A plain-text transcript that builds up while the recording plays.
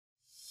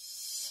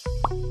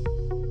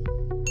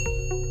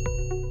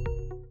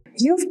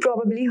You've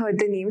probably heard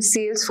the name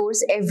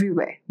Salesforce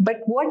everywhere,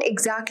 but what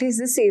exactly is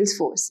the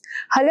Salesforce?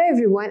 Hello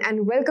everyone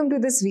and welcome to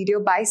this video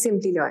by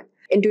Simplilearn.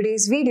 In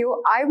today's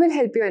video, I will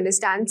help you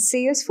understand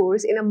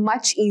Salesforce in a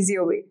much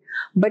easier way.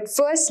 But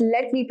first,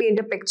 let me paint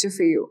a picture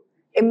for you.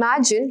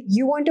 Imagine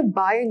you want to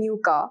buy a new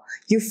car,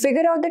 you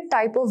figure out the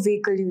type of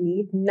vehicle you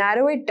need,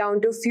 narrow it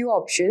down to a few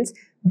options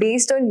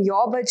based on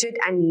your budget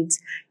and needs,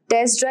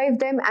 test drive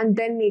them and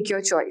then make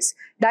your choice.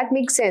 That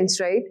makes sense,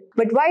 right?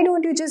 But why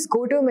don't you just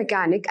go to a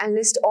mechanic and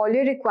list all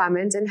your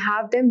requirements and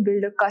have them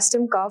build a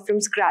custom car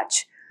from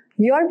scratch?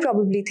 You're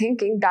probably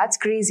thinking, that's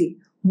crazy.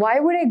 Why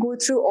would I go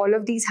through all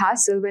of these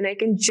hassle when I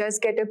can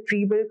just get a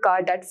pre-built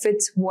car that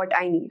fits what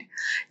I need?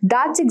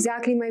 That's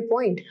exactly my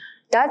point.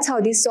 That's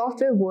how the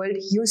software world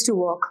used to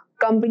work.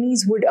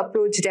 Companies would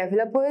approach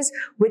developers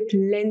with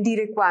lengthy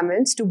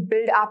requirements to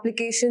build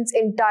applications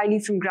entirely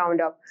from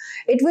ground up.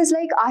 It was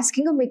like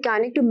asking a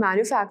mechanic to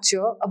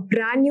manufacture a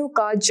brand new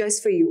car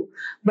just for you.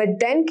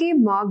 But then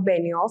came Mark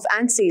Benioff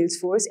and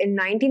Salesforce in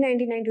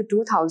 1999 to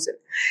 2000.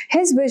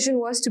 His vision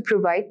was to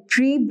provide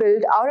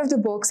pre-built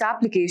out-of-the-box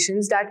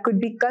applications that could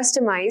be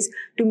customized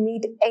to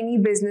meet any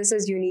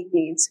business's unique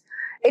needs.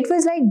 It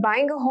was like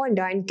buying a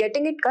Honda and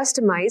getting it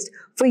customized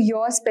for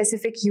your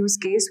specific use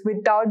case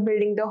without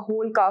building the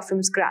whole car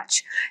from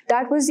scratch.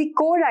 That was the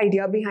core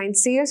idea behind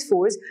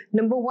Salesforce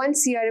 #1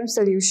 CRM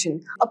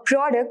solution, a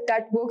product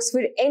that works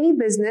for any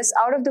business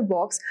out of the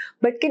box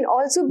but can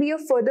also be a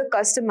further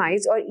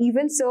customized or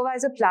even serve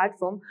as a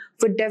platform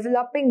for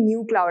developing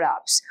new cloud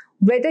apps.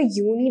 Whether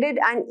you needed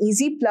an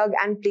easy plug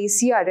and play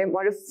CRM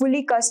or a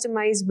fully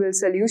customized build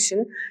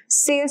solution,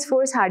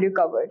 Salesforce had you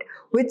covered.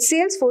 With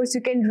Salesforce,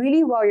 you can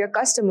really wow your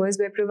customers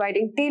by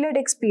providing tailored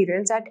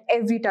experience at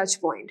every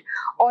touch point.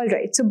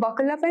 Alright, so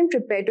buckle up and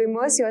prepare to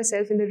immerse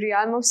yourself in the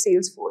realm of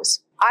Salesforce.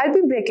 I'll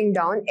be breaking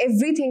down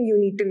everything you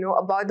need to know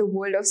about the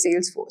world of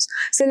Salesforce.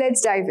 So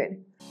let's dive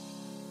in.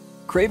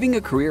 Craving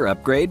a career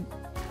upgrade?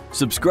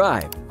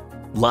 Subscribe,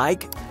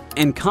 like,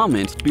 and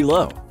comment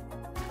below.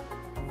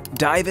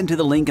 Dive into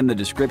the link in the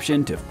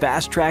description to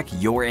fast-track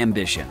your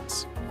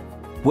ambitions.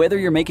 Whether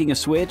you're making a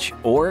switch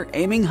or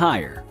aiming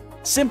higher,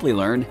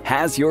 Simplilearn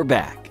has your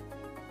back.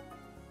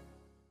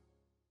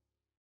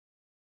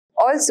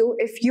 Also,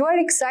 if you are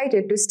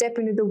excited to step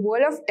into the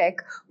world of tech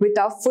with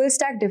our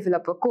full-stack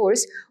developer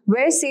course,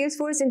 where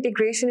Salesforce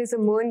integration is a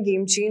MERN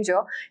game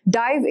changer,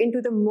 dive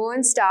into the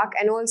MERN stack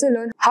and also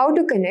learn how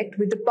to connect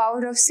with the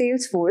power of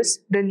Salesforce,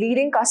 the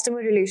leading customer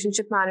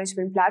relationship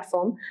management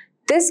platform.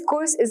 This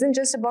course isn't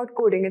just about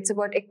coding, it's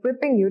about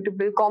equipping you to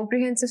build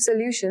comprehensive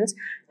solutions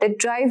that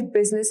drive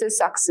businesses'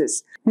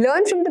 success.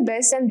 Learn from the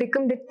best and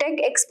become the tech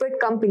expert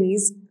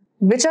companies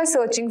which are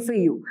searching for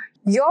you.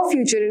 Your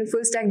future in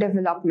full-stack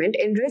development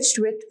enriched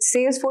with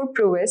Salesforce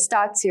prowess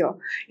starts here.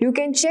 You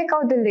can check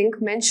out the link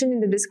mentioned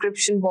in the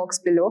description box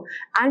below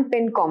and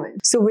pinned comment.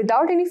 So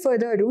without any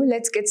further ado,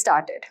 let's get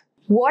started.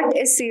 What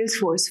is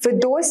Salesforce? For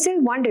those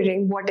still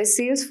wondering what is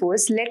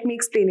Salesforce, let me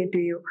explain it to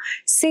you.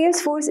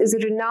 Salesforce is a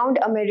renowned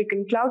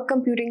American cloud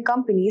computing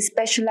company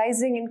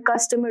specializing in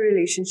customer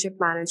relationship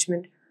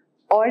management,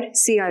 or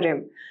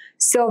CRM,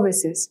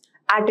 services.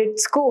 At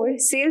its core,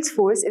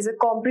 Salesforce is a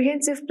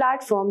comprehensive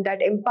platform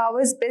that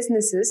empowers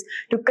businesses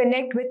to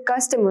connect with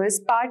customers,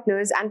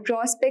 partners, and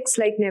prospects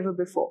like never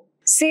before.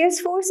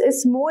 Salesforce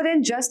is more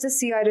than just a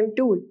CRM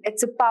tool.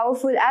 It's a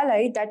powerful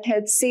ally that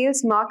helps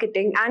sales,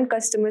 marketing, and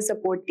customer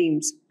support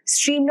teams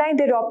streamline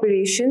their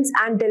operations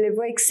and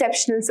deliver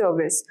exceptional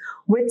service.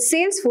 With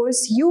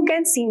Salesforce, you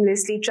can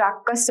seamlessly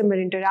track customer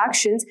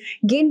interactions,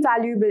 gain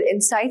valuable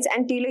insights,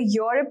 and tailor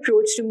your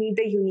approach to meet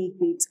their unique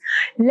needs.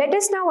 Let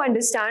us now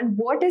understand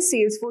what is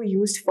Salesforce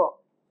used for.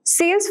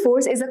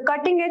 Salesforce is a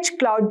cutting-edge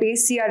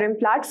cloud-based CRM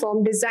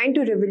platform designed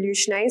to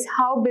revolutionize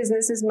how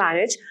businesses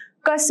manage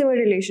customer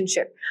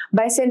relationship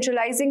by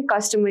centralizing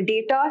customer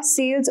data,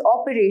 sales,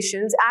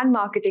 operations, and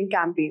marketing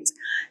campaigns.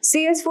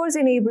 Salesforce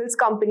enables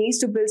companies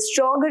to build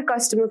stronger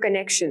customer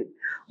connection.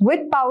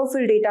 With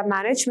powerful data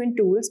management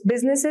tools,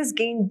 businesses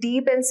gain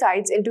deep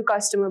insights into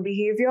customer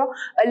behavior,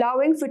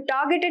 allowing for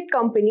targeted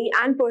company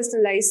and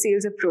personalized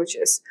sales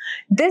approaches.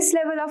 This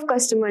level of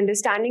customer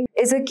understanding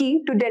is a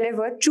key to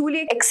deliver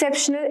truly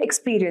exceptional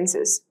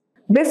experiences.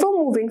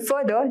 Before moving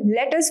further,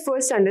 let us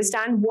first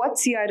understand what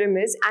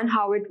CRM is and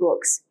how it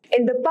works.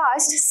 In the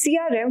past,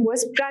 CRM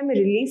was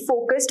primarily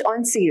focused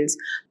on sales,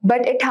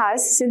 but it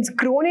has since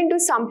grown into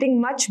something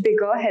much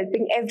bigger,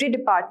 helping every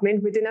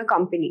department within a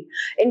company,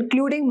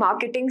 including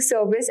marketing,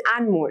 service,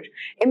 and more.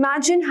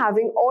 Imagine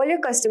having all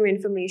your customer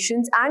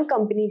information and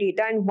company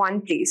data in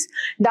one place.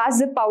 That's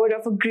the power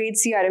of a great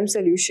CRM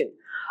solution.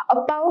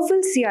 A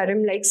powerful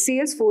CRM like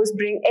Salesforce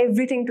brings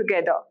everything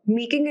together,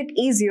 making it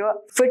easier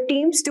for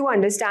teams to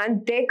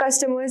understand their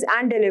customers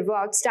and deliver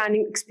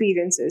outstanding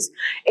experiences.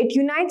 It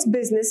unites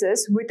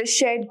businesses with a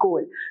shared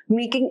goal,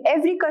 making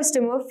every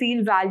customer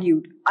feel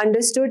valued,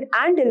 understood,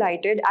 and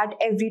delighted at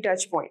every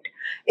touchpoint.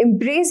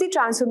 Embrace the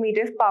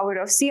transformative power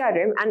of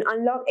CRM and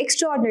unlock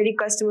extraordinary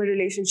customer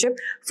relationship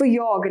for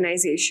your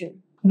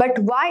organization. But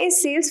why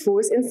is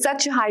Salesforce in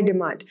such a high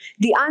demand?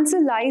 The answer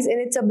lies in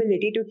its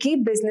ability to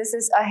keep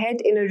businesses ahead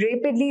in a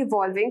rapidly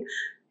evolving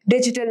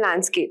digital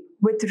landscape.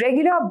 With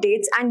regular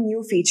updates and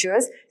new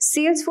features,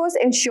 Salesforce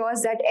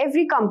ensures that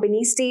every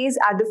company stays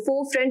at the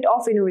forefront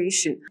of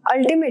innovation.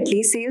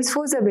 Ultimately,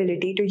 Salesforce's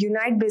ability to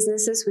unite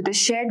businesses with a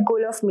shared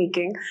goal of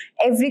making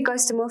every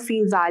customer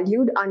feel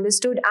valued,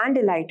 understood, and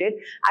delighted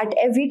at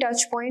every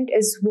touchpoint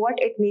is what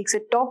it makes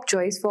a top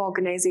choice for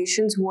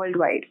organizations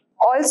worldwide.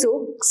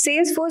 Also,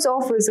 Salesforce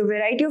offers a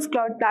variety of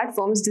cloud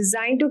platforms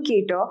designed to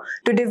cater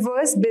to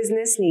diverse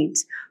business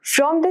needs.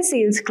 From the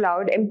Sales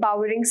Cloud,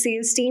 empowering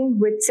sales team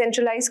with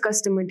centralized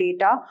customer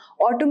data,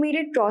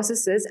 automated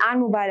processes, and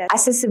mobile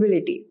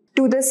accessibility,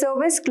 to the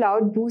Service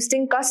Cloud,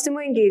 boosting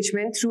customer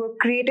engagement through a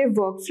creative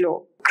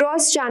workflow,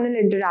 cross-channel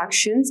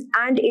interactions,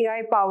 and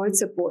AI-powered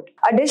support.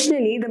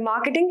 Additionally, the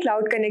Marketing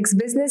Cloud connects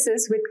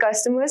businesses with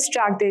customers,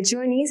 track their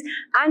journeys,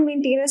 and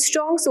maintain a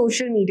strong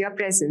social media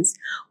presence,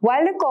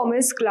 while the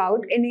Commerce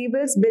Cloud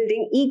enables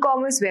building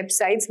e-commerce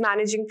websites,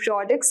 managing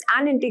products,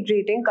 and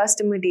integrating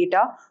customer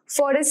data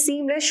for a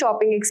seamless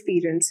shopping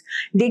experience.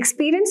 The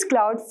Experience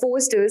Cloud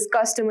fosters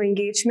customer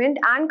engagement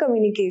and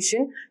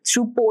communication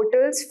through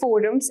portals,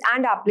 forums,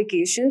 and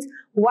applications,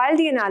 while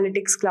the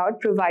Analytics Cloud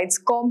provides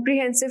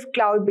comprehensive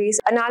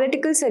cloud-based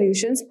analytical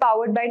solutions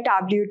powered by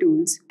Tableau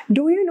tools.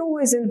 Do you know who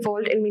is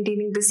involved in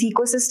maintaining this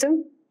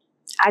ecosystem?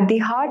 At the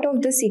heart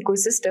of this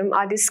ecosystem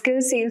are the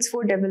skilled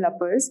Salesforce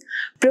developers,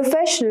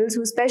 professionals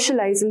who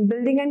specialize in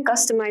building and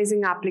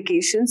customizing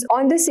applications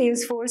on the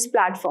Salesforce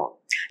platform.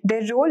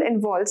 Their role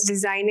involves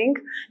designing,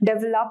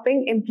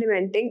 developing,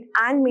 implementing,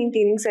 and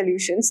maintaining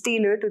solutions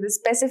tailored to the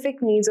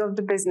specific needs of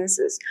the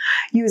businesses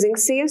using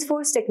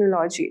Salesforce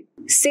technology.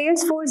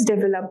 Salesforce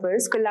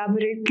developers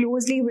collaborate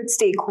closely with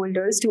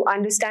stakeholders to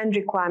understand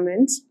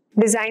requirements,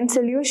 design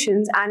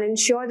solutions, and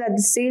ensure that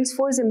the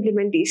Salesforce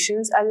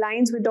implementations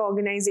aligns with the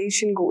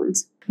organization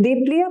goals.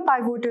 They play a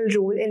pivotal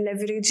role in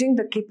leveraging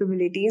the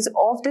capabilities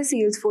of the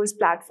Salesforce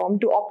platform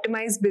to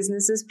optimize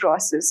businesses'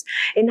 process,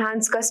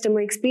 enhance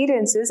customer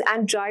experiences,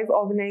 and drive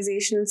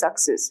organizational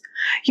success.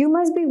 You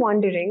must be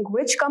wondering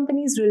which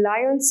companies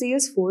rely on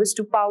Salesforce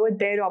to power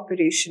their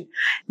operation.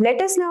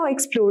 Let us now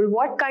explore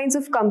what kinds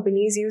of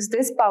companies use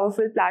this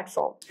powerful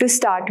platform. To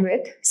start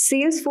with,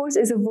 Salesforce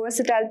is a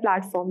versatile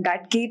platform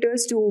that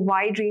caters to a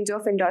wide range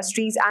of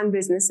industries and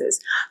businesses,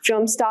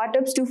 from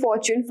startups to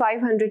Fortune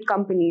 500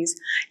 companies.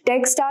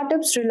 Tech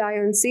startups rely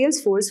on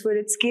Salesforce for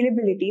its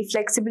scalability,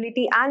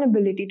 flexibility, and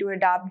ability to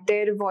adapt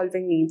their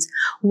evolving needs,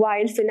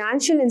 while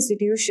financial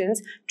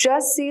institutions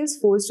trust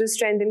Salesforce to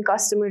strengthen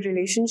customer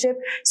relationships,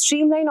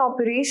 streamline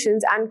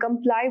operations, and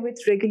comply with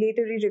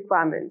regulatory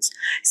requirements.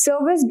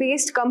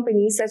 Service-based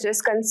companies such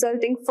as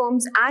consulting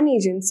firms and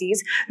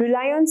agencies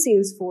rely on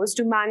Salesforce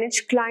to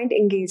manage client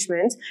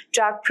engagements,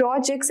 track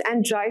projects,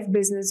 and drive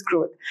business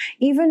growth.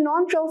 Even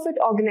non-profit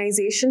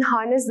organizations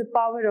harness the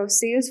power of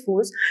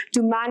Salesforce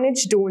to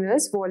manage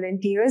donors,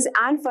 volunteers,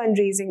 and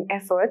fundraising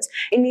efforts,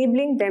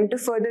 enabling them to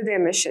further their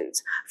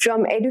missions.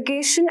 From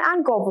education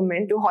and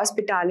government to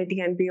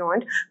hospitality and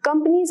beyond,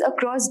 companies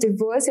across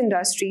diverse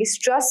industries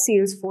trust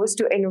Salesforce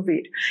to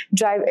innovate,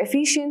 drive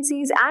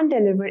efficiencies, and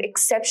deliver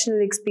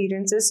exceptional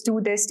experiences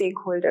to their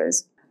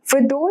stakeholders. For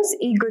those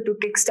eager to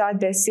kickstart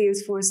their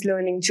Salesforce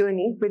learning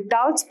journey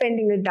without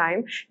spending a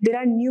dime, there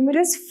are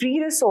numerous free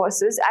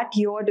resources at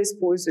your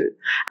disposal.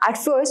 At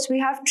first, we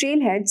have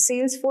Trailhead,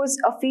 Salesforce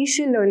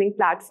official learning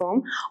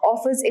platform,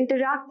 offers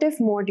interactive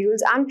modules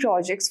and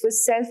projects for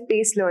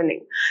self-paced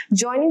learning.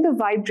 Joining the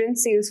vibrant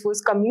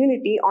Salesforce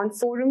community on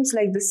forums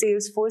like the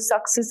Salesforce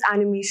Success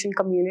Animation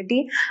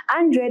community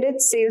and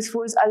Reddit,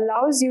 Salesforce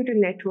allows you to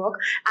network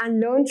and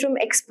learn from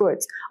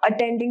experts.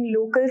 Attending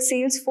local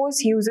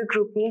Salesforce user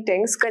group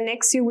meetings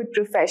connects you with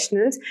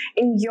professionals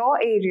in your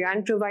area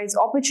and provides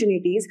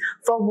opportunities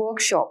for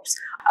workshops.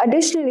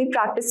 Additionally,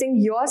 practicing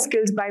your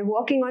skills by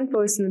working on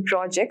personal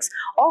projects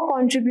or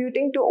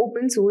contributing to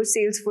open source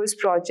Salesforce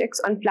projects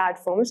on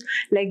platforms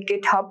like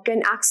GitHub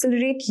can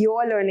accelerate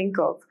your learning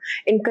curve.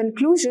 In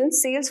conclusion,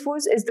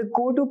 Salesforce is the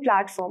go-to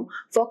platform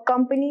for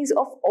companies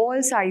of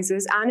all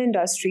sizes and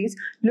industries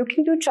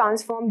looking to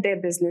transform their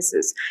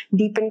businesses,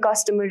 deepen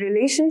customer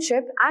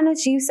relationship, and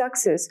achieve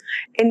success.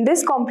 In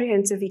this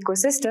comprehensive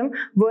ecosystem,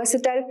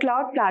 versatile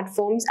cloud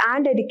platforms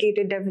and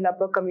dedicated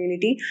developer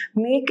community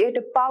make it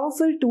a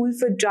powerful tool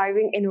for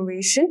driving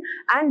innovation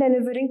and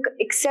delivering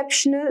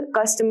exceptional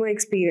customer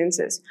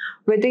experiences.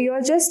 Whether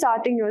you're just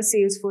starting your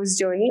Salesforce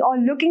journey or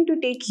looking to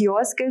take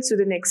your skills to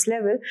the next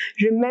level,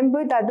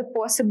 remember that the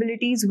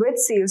possibilities with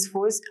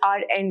Salesforce are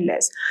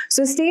endless.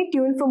 So stay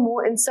tuned for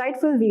more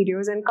insightful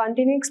videos and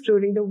continue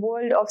exploring the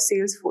world of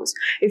Salesforce.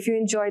 If you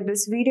enjoyed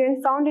this video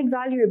and found it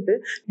valuable,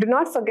 do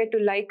not forget to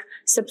like,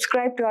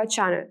 subscribe to our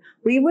channel.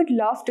 We would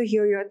love to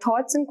hear your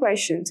thoughts and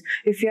questions.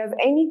 If you have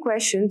any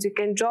questions, you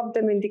can drop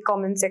them in the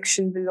comment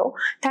section below.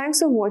 Thanks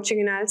for watching,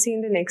 and I'll see you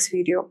in the next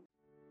video.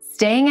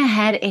 Staying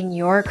ahead in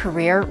your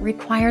career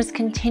requires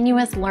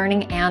continuous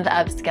learning and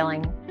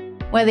upskilling.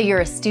 Whether you're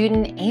a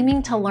student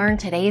aiming to learn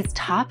today's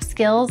top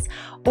skills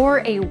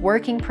or a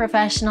working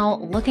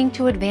professional looking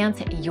to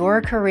advance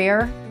your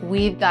career,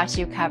 we've got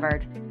you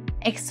covered.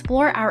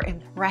 Explore our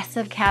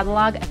impressive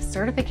catalog of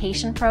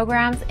certification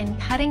programs in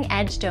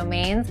cutting-edge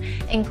domains,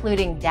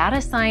 including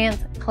data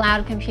science,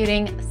 cloud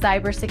computing,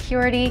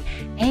 cybersecurity,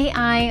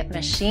 AI,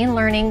 machine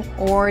learning,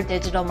 or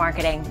digital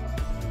marketing.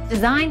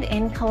 Designed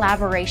in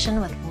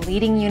collaboration with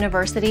leading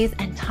universities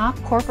and top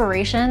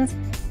corporations,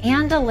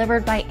 and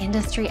delivered by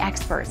industry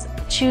experts,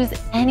 choose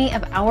any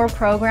of our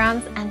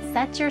programs and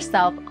set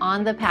yourself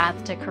on the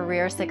path to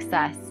career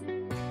success.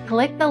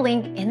 Click the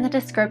link in the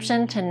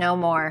description to know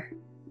more.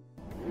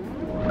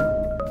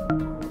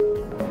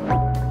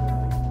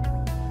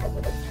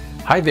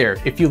 Hi there,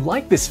 if you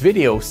like this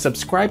video,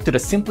 subscribe to the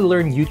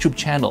Simplilearn YouTube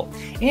channel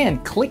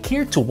and click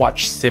here to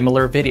watch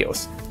similar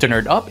videos. To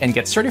nerd up and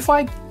get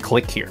certified,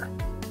 click here.